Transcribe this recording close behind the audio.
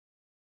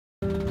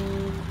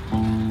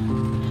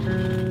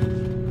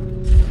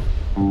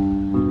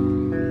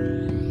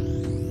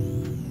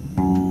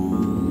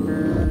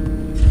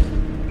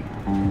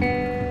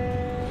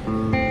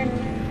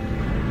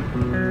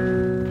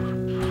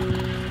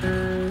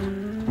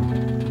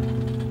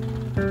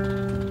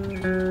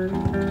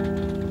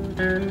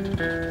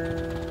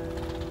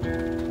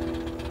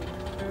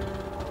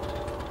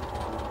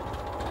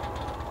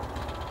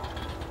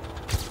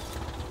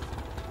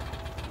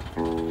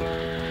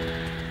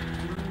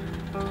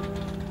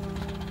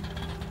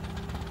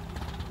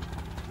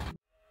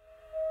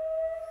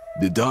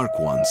The Dark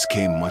Ones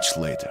came much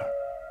later,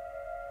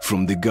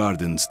 from the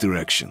garden's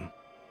direction.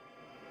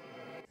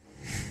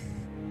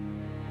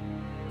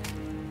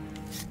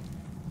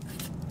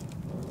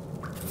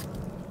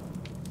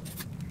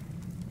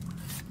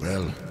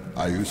 Well,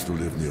 I used to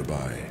live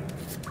nearby.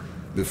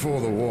 Before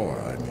the war,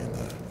 I mean,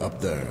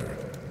 up there.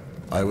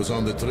 I was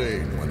on the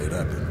train when it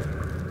happened.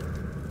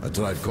 I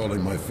tried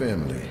calling my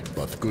family,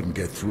 but couldn't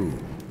get through.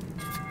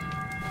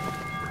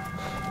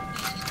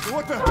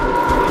 What the?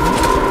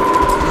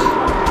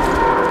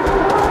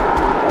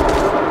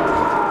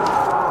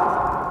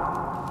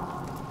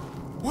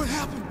 What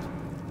happened?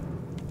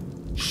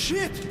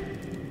 Shit!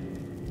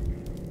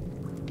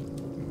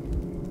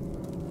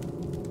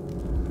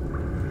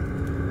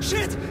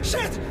 Shit!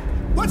 Shit!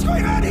 What's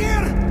going on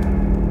here?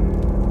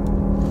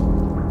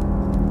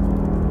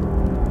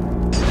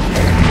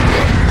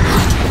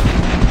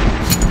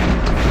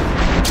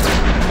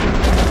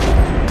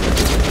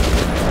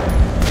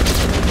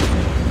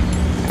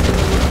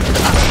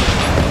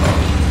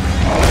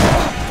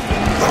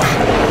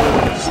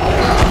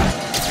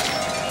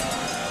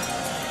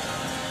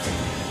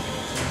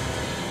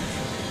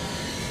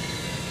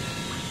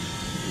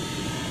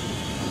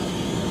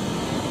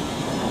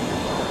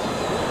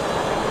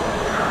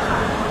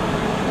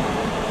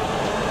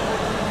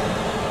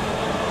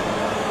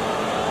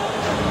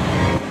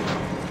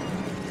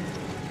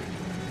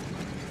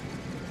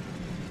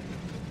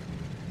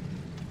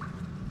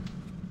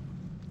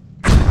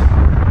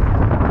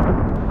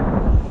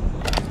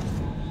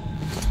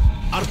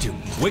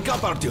 Wake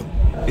up, Artyom!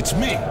 It's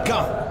me,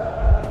 Khan!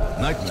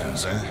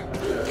 Nightmares,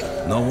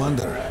 eh? No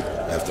wonder,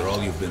 after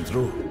all you've been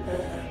through.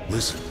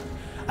 Listen,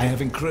 I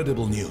have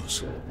incredible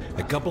news.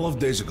 A couple of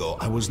days ago,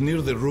 I was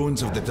near the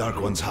ruins of the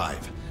Dark One's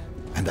hive,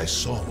 and I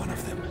saw one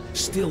of them,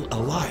 still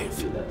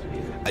alive.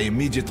 I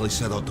immediately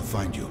set out to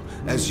find you,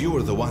 as you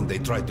were the one they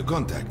tried to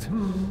contact,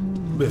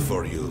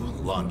 before you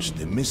launched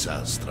the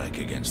missile strike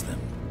against them.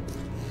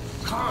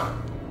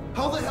 Khan!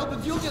 How the hell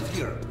did you get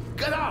here?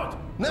 Get out!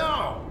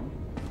 Now!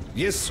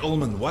 Yes,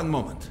 Ullman, one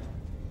moment.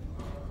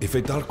 If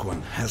a Dark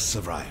One has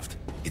survived,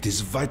 it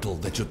is vital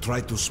that you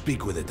try to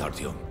speak with it,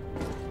 Artyom.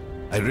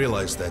 I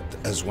realize that,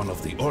 as one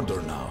of the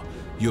Order now,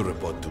 you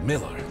report to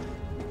Miller.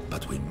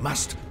 But we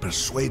must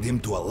persuade him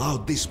to allow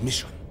this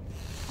mission.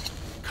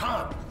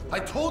 Khan,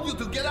 I told you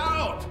to get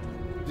out!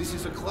 This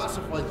is a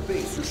classified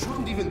base. You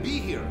shouldn't even be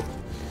here.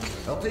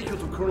 I'll take you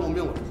to Colonel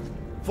Miller.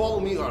 Follow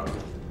me,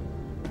 Artyom.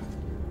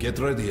 Get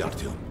ready,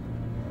 Artyom.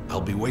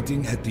 I'll be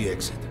waiting at the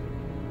exit.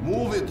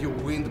 Move it, you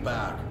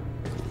windbag.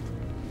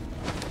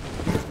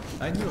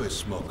 I knew a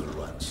smoker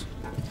once.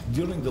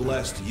 During the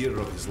last year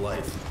of his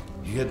life,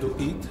 he had to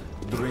eat,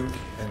 drink,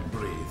 and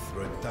breathe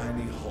through a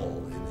tiny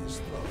hole in his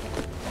throat.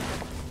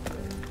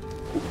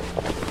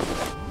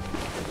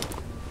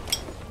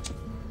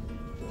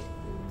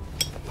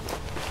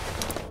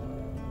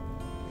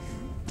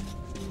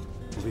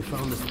 We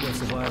found this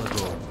place a while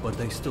ago, but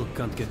I still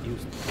can't get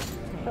used.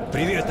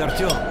 Привет,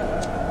 Artyom!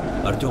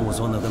 Artyom was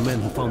one of the men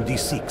who found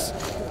these Sikhs.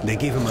 They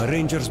gave him a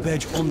ranger's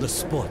badge on the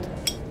spot.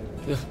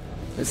 Yeah,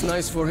 it's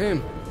nice for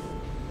him.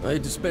 I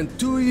had to spend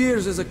 2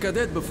 years as a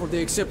cadet before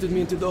they accepted me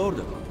into the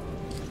order.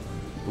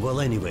 Well,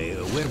 anyway,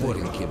 where were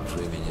we? Keep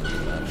dreaming in the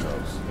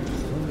metros.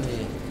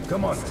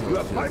 Come on, you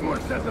have 5 more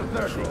sets of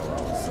 30.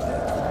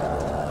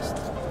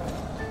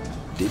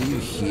 Did you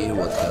hear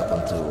what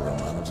happened to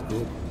Romanov's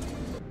group?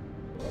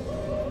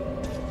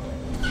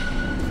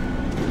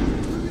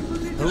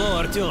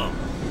 Hello, Artyom.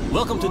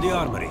 Welcome to the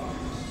armory.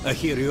 I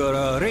hear you're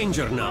a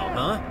ranger now,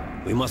 huh?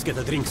 We must get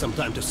a drink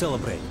sometime to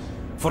celebrate.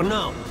 For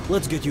now,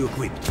 let's get you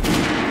equipped.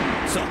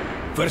 So,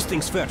 first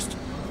things first.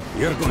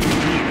 You're going to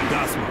need a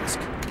gas mask.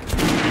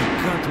 You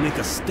can't make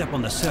a step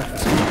on the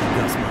surface without a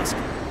gas mask.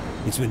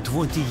 It's been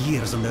 20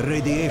 years and the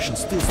radiation's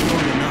still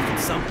strong enough in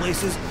some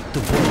places to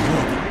boil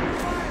water.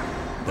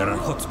 There are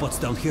hot spots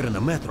down here in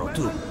the metro,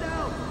 too.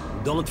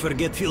 Don't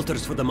forget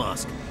filters for the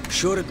mask.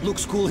 Sure, it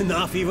looks cool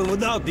enough even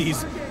without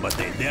these, but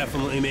they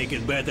definitely make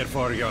it better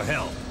for your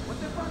health.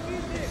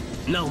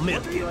 Now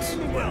medkits.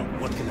 Well,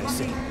 what can I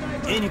say?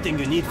 Anything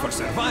you need for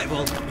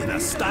survival in a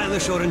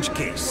stylish orange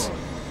case.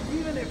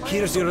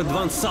 Here's your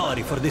advance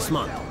salary for this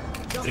month.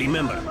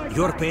 Remember,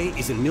 your pay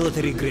is in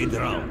military-grade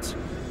rounds.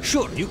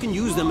 Sure, you can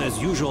use them as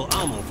usual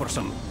ammo for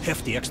some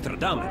hefty extra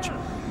damage,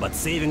 but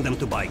saving them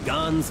to buy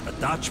guns,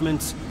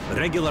 attachments,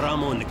 regular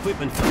ammo and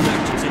equipment for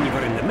merchants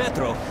anywhere in the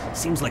metro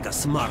seems like a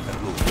smarter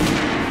move.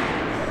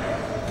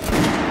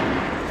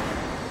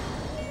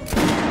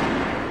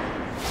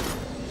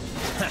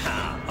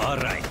 Haha,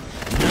 alright.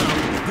 Now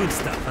for the good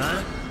stuff,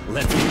 huh?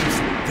 Let's get you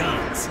some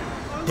guns.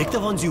 Take the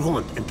ones you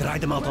want and try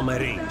them out on my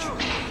range.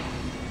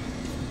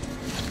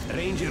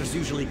 Rangers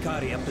usually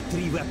carry up to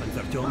 3 weapons,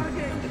 Artyom,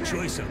 and the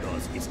choice of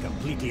those is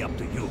completely up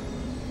to you.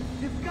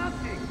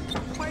 Disgusting!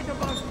 Fight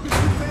about to be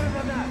better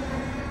than that!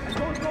 And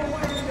don't go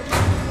wide in the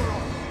back for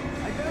all!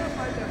 I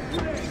verified them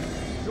today!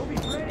 You'll be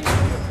ready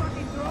for your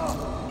fucking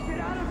throw! Get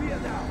out of here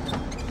now!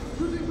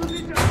 Losing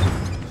position!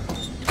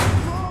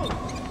 Roll!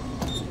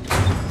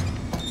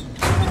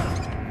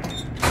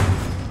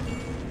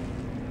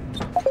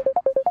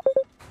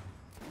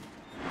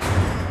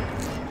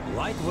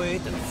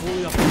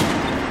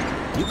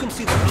 can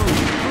see the round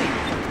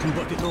clean,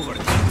 but it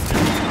overheats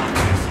and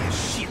accuracy is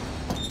shit.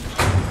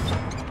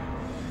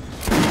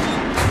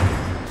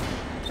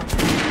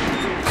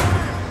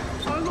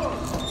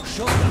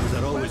 Shotguns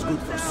are always good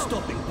for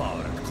stopping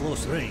power at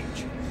close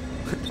range.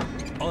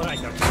 Alright,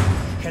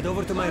 Artyom. Head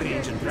over to my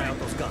range and try out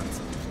those guns.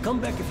 Come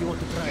back if you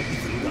want to try a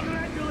different gun.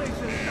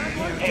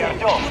 Hey,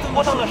 Artyom,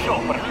 put on the show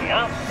for me,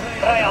 huh?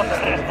 Try out the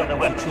rest of the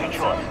weapons you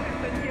chose.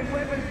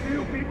 Weapons to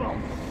you people.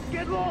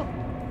 Get low!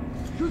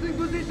 Shooting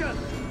position!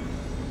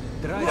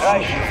 Try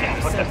shooting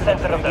for the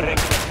center of the ring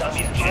on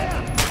his chest.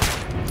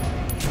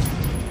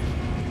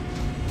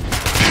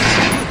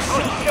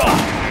 Good shot!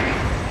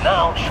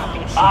 Now shoot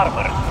the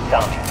armor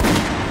down it.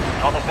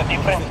 Notice the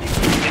difference?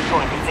 It's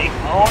going to take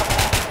more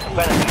to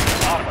penetrate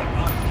the armor.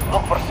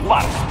 Look for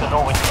sparks to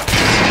know when you're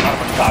an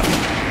armor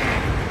target.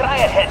 Try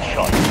a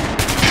headshot.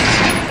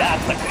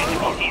 That's a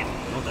critical hit.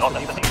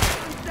 Notice the difference.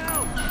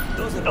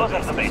 Those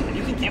are the basics.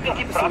 You can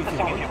keep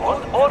practicing if you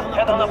want, or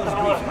head on up to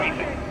Miller's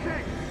briefing.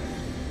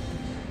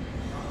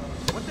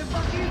 What the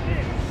fuck is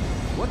this?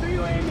 What are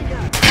you aiming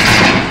at?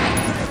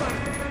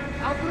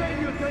 I'll train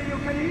you so you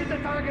can hit the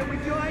target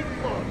with your eyes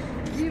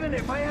closed. Even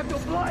if I have to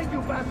blind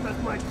you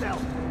bastards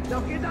myself. Now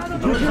get out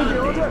of the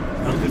order!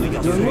 I'm gonna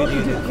get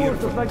radiated here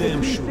for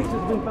damn sure.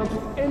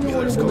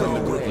 Miller's calling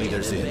the group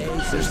leaders in.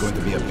 There's going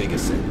to be a big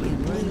assembly.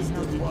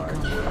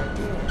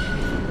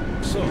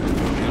 So,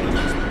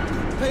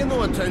 pay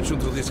no attention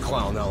to this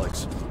clown,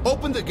 Alex.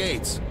 Open the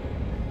gates.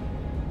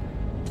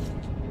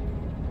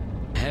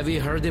 Have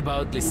you heard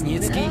about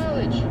Lesnitsky?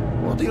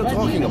 What are you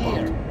talking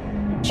about?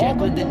 Check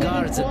with the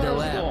guards at the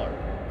lab.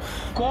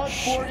 Code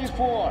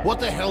 44. What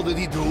the hell did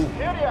he do?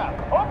 Area,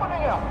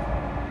 opening up.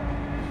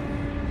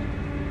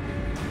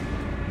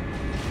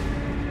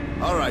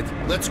 All right,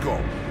 let's go.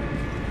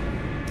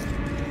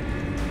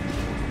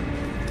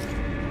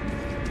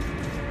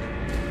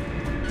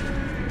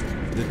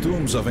 The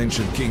tombs of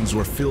ancient kings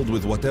were filled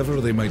with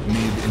whatever they might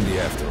need in the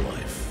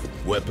afterlife.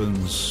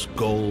 Weapons,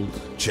 gold,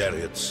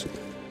 chariots.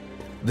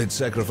 They'd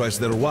sacrifice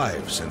their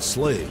wives and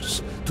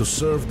slaves to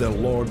serve their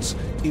lords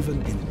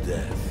even in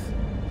death.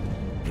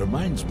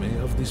 Reminds me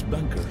of this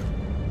bunker.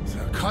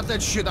 Cut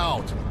that shit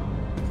out.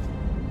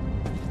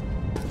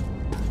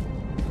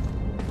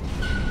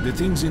 The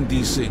things in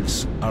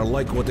D6 are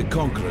like what the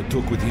Conqueror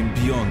took with him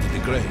beyond the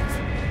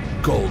grave.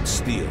 Cold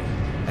steel,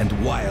 and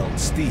wild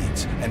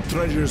steeds, and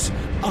treasures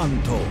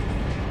untold.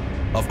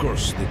 Of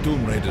course, the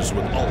Tomb Raiders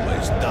would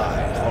always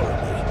die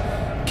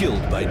horribly,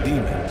 killed by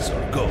demons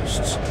or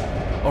ghosts,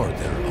 or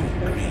their own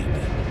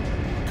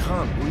greed.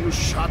 Khan, will you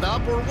shut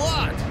up or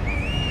what?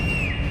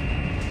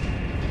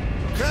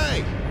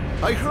 Hey,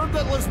 I heard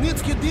that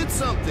Lesnitsky did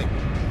something.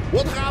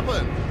 What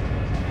happened?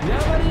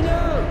 Nobody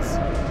knows.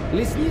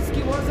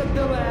 Lesnitsky was at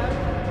the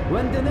lab.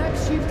 When the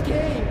next shift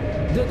came,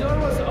 the door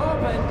was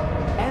open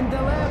and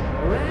the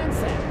lab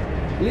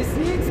ransacked.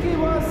 Lesnitsky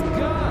was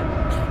gone.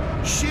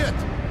 Shit!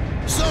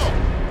 So,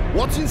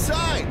 what's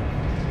inside?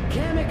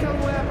 Chemical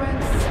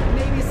weapons,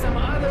 maybe some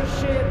other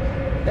shit.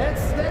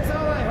 That's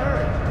all I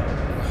heard.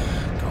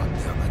 God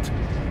damn it.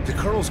 The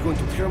Colonel's going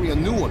to tear me a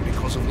new one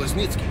because of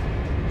Lesnitsky.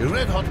 A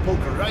red-hot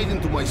poker right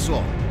into my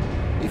soul.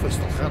 If I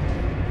still have one.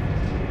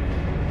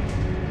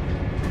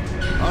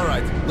 All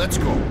right, let's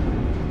go.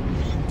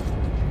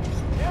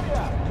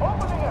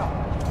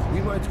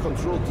 We might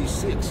control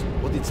D6,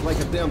 but it's like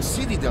a damn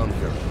city down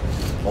here.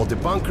 All the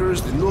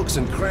bunkers, the nooks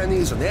and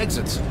crannies and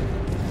exits.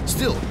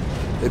 Still,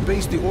 a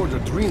base the Order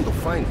dreamed of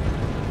finding.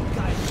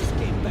 Guys just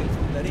came back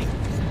from the ring.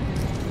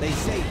 They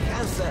say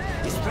cancer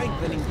is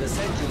strengthening the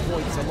sentry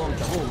points along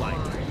the whole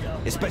line.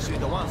 Especially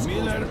the ones...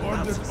 Miller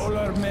ordered all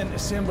our men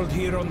assembled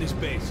here on this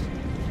base.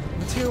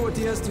 Let's hear what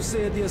he has to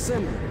say at the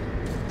assembly.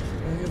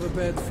 I have a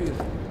bad feeling.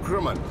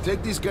 Crewman,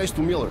 take these guys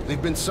to Miller.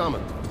 They've been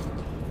summoned.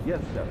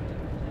 Yes, sir.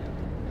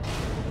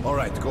 All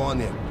right, go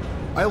on in.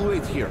 I'll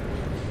wait here.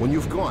 When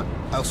you've gone,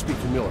 I'll speak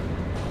to Miller.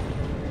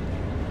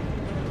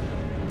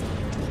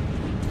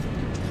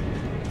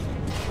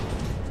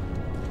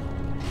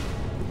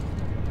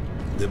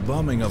 The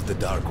bombing of the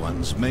Dark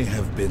Ones may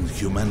have been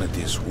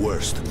humanity's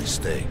worst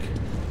mistake.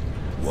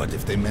 What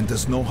if they meant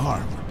us no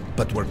harm,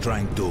 but were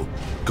trying to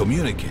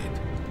communicate?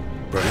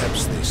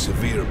 Perhaps the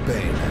severe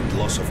pain and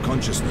loss of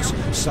consciousness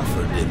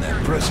suffered in their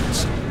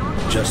presence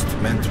just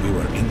meant we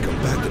were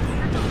incompatible.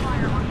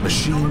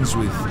 Machines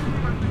with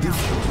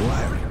different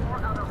wiring.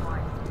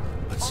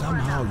 But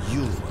somehow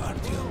you,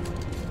 Artyom,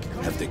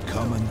 have the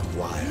common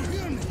wire.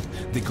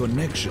 The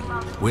connection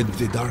with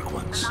the Dark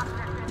Ones.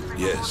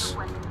 Yes,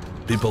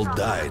 people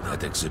died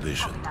at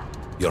Exhibition,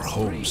 your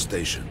home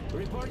station.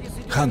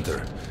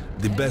 Hunter,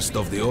 the best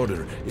of the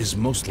Order, is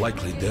most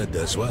likely dead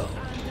as well.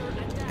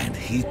 And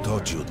he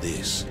taught you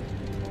this.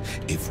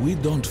 If we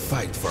don't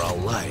fight for our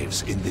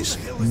lives in this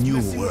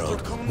new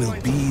world, we'll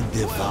be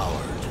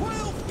devoured.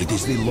 It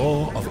is the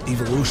law of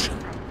evolution.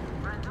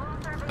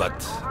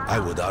 But I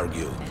would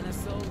argue,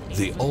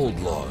 the old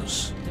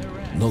laws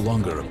no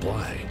longer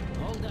apply.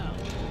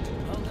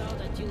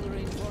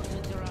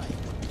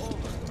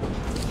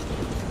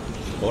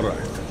 All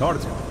right,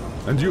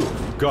 Artyom, and you,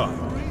 Khan.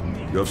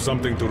 You have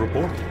something to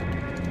report?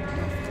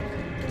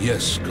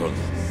 Yes, Colonel.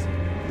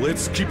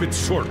 Let's keep it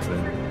short,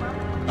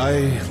 then.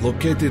 I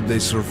located the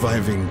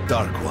surviving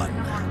Dark One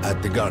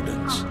at the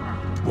gardens.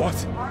 What?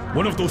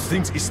 One of those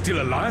things is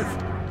still alive?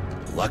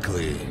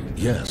 Luckily,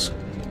 yes.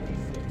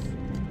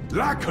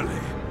 Luckily?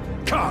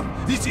 Come,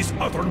 this is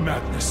utter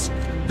madness.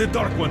 The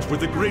Dark Ones were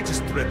the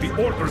greatest threat the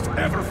Order's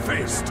ever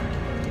faced.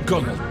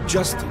 Colonel,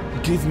 just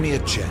give me a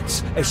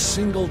chance. A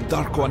single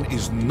Dark One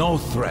is no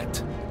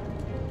threat.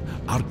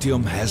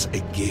 Artyom has a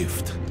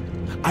gift.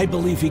 I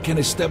believe he can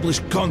establish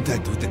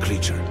contact with the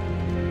creature.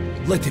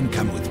 Let him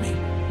come with me.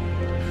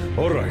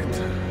 All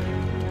right.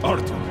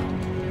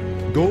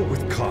 Artyom, go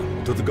with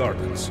Khan to the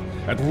gardens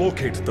and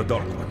locate the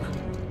Dark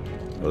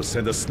One. I'll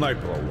send a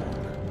sniper along.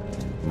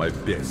 My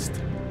best.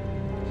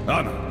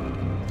 Anna.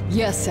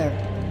 Yes, sir.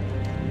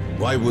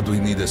 Why would we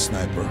need a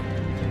sniper?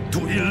 To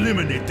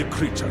eliminate the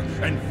creature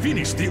and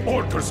finish the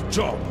Order's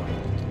job.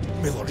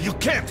 Miller, you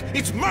can't!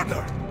 It's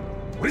murder!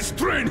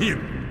 Restrain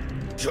him!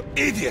 You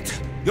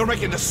idiot! You're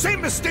making the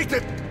same mistake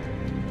that...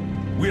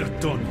 We're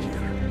done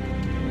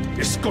here.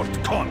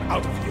 Escort Khan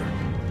out of here.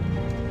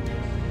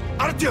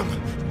 Artyom!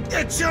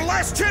 It's your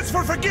last chance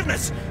for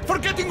forgiveness! For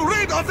getting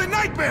rid of the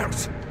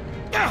nightmares!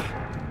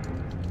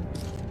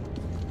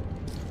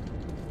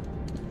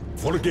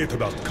 Forget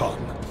about Khan.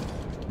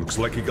 Looks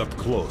like he got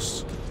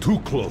close. Too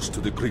close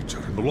to the creature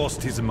and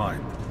lost his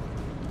mind.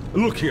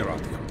 Look here,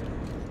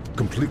 Artyom.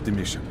 Complete the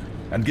mission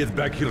and get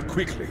back here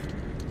quickly.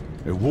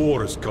 A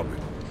war is coming,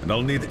 and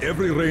I'll need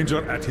every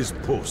ranger at his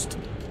post.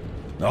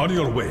 On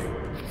your way.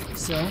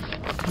 So,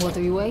 what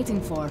are you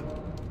waiting for?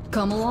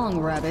 Come along,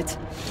 Rabbit.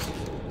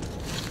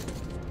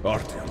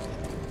 Artyom,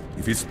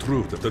 if it's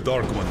true that the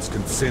Dark Ones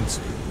can sense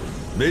you,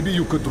 maybe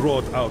you could draw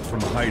it out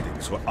from hiding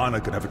so Anna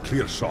can have a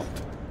clear shot.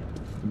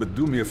 But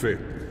do me a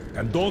favor,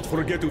 and don't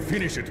forget to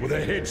finish it with a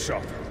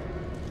headshot.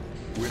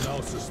 We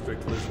now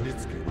suspect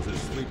Lesnitsky was a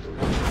sleeper,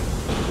 but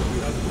we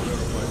haven't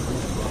verified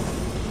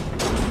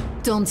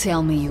who's. Don't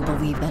tell me you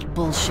believe that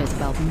bullshit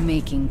about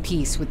making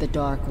peace with the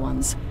Dark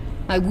Ones.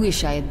 I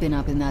wish I had been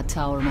up in that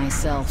tower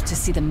myself to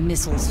see the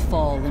missiles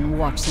fall and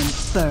watch them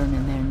burn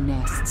in their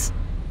nests.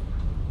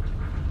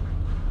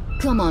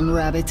 Come on,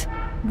 Rabbit.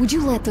 Would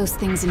you let those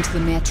things into the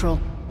metro?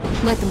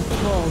 Let them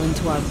crawl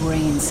into our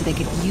brains so they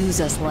could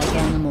use us like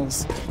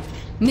animals.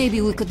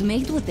 Maybe we could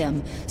mate with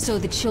them, so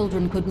the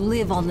children could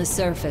live on the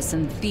surface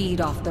and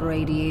feed off the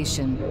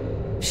radiation.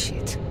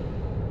 Shit.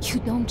 You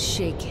don't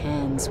shake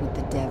hands with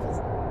the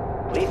devil.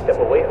 Please step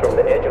away from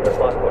the edge of the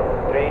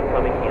platform. Train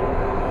coming in.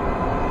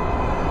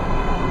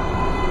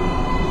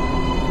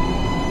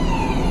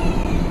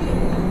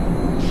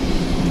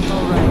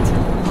 Alright,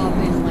 hop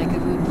in like a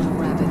good little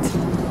rabbit.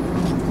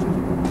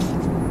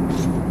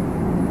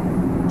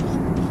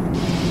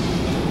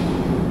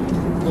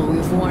 Well,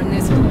 we've worn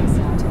this place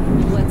out.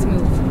 Let's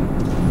move.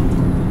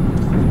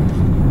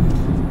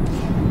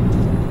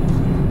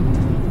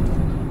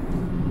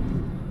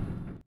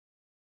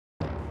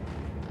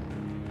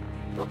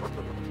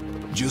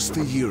 Just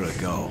a year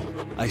ago,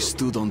 I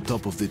stood on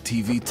top of the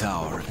TV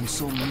tower and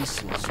saw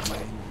missiles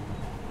weighing